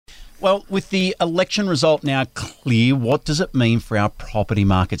Well, with the election result now clear, what does it mean for our property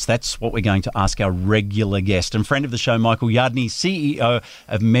markets? That's what we're going to ask our regular guest and friend of the show, Michael Yardney, CEO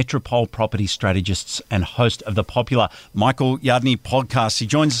of Metropole Property Strategists and host of the popular Michael Yardney podcast. He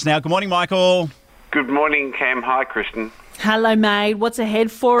joins us now. Good morning, Michael. Good morning, Cam. Hi, Kristen. Hello, mate. What's ahead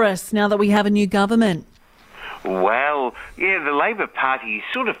for us now that we have a new government? Well, yeah, the Labor Party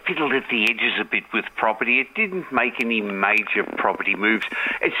sort of fiddled at the edges a bit with property. It didn't make any major property moves.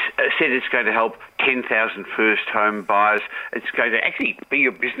 It's said it's going to help 10,000 first home buyers. It's going to actually be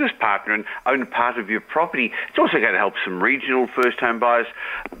your business partner and own part of your property. It's also going to help some regional first home buyers.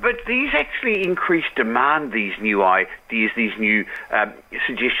 But these actually increase demand, these new ideas, these new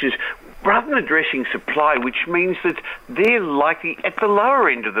suggestions, rather than addressing supply, which means that they're likely at the lower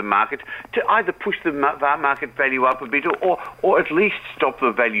end of the market to either push the market value up a bit or at least stop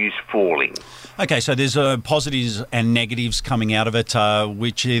the values falling. Okay, so there's positives and negatives coming out of it,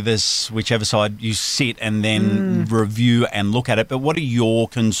 whichever side you sit and then review and look at it. But what are your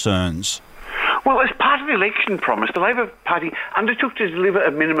concerns? Well, as part of the election promise, the Labor Party undertook to deliver a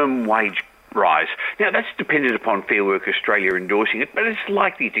minimum wage rise. Now, that's dependent upon Fair Work Australia endorsing it, but it's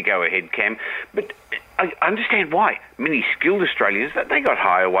likely to go ahead, Cam. But I understand why. Many skilled Australians, they got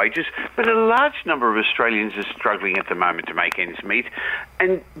higher wages, but a large number of Australians are struggling at the moment to make ends meet.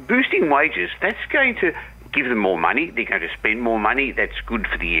 And boosting wages, that's going to give them more money. They're going to spend more money. That's good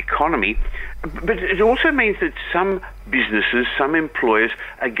for the economy. But it also means that some businesses, some employers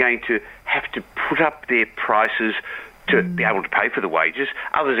are going to have to put up their prices to be able to pay for the wages.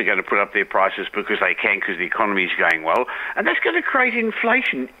 Others are going to put up their prices because they can, because the economy is going well. And that's going to create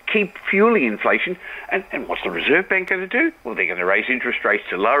inflation, keep fueling inflation. And what's the Reserve Bank going to do? Well, they're going to raise interest rates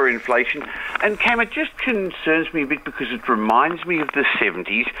to lower inflation. And, Cam, it just concerns me a bit because it reminds me of the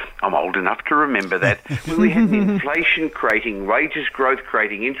 70s. I'm old enough to remember that, when we had inflation creating wages growth,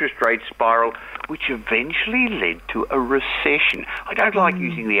 creating interest rate spiral, which eventually led to a recession. I don't like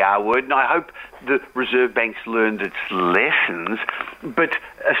using the R word, and I hope the Reserve Bank's learned its lessons, but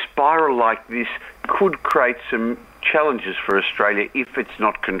a spiral like this could create some challenges for Australia if it's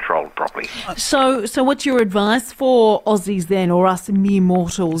not controlled properly. So what's your advice for Aussies then, or us mere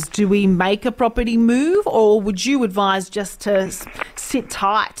mortals? Do we make a property move, or would you advise just to sit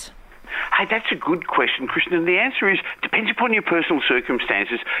tight? Hey, that's a good question, Kristen, and the answer is depends upon your personal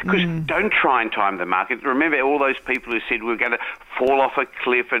circumstances, because don't try and time the market. Remember all those people who said we're going to fall off a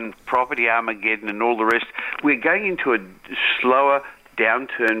cliff and property Armageddon and all the rest. We're going into a slower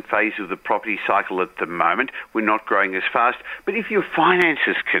downturn phase of the property cycle at the moment. We're not growing as fast. But if your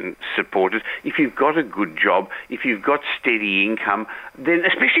finances can support it, if you've got a good job, if you've got steady income, then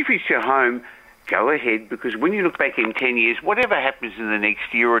especially if it's your home, go ahead, because when you look back in 10 years, whatever happens in the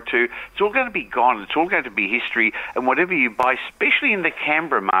next year or two, it's all going to be gone. It's all going to be history. And whatever you buy, especially in the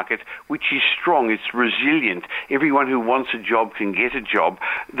Canberra market, which is strong, it's resilient. Everyone who wants a job can get a job.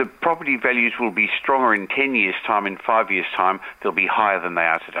 The property values will be stronger in 10 years' time. In 5 years' time, they'll be higher than they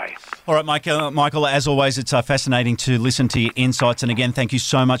are today. All right, Michael, as always, it's fascinating to listen to your insights. And again, thank you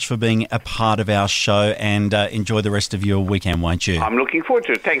so much for being a part of our show, and enjoy the rest of your weekend, won't you? I'm looking forward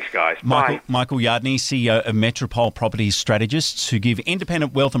to it. Thanks, guys. Bye. Michael Yardney, CEO of Metropole Property Strategists, who give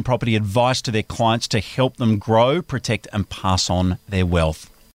independent wealth and property advice to their clients to help them grow, protect and pass on their wealth.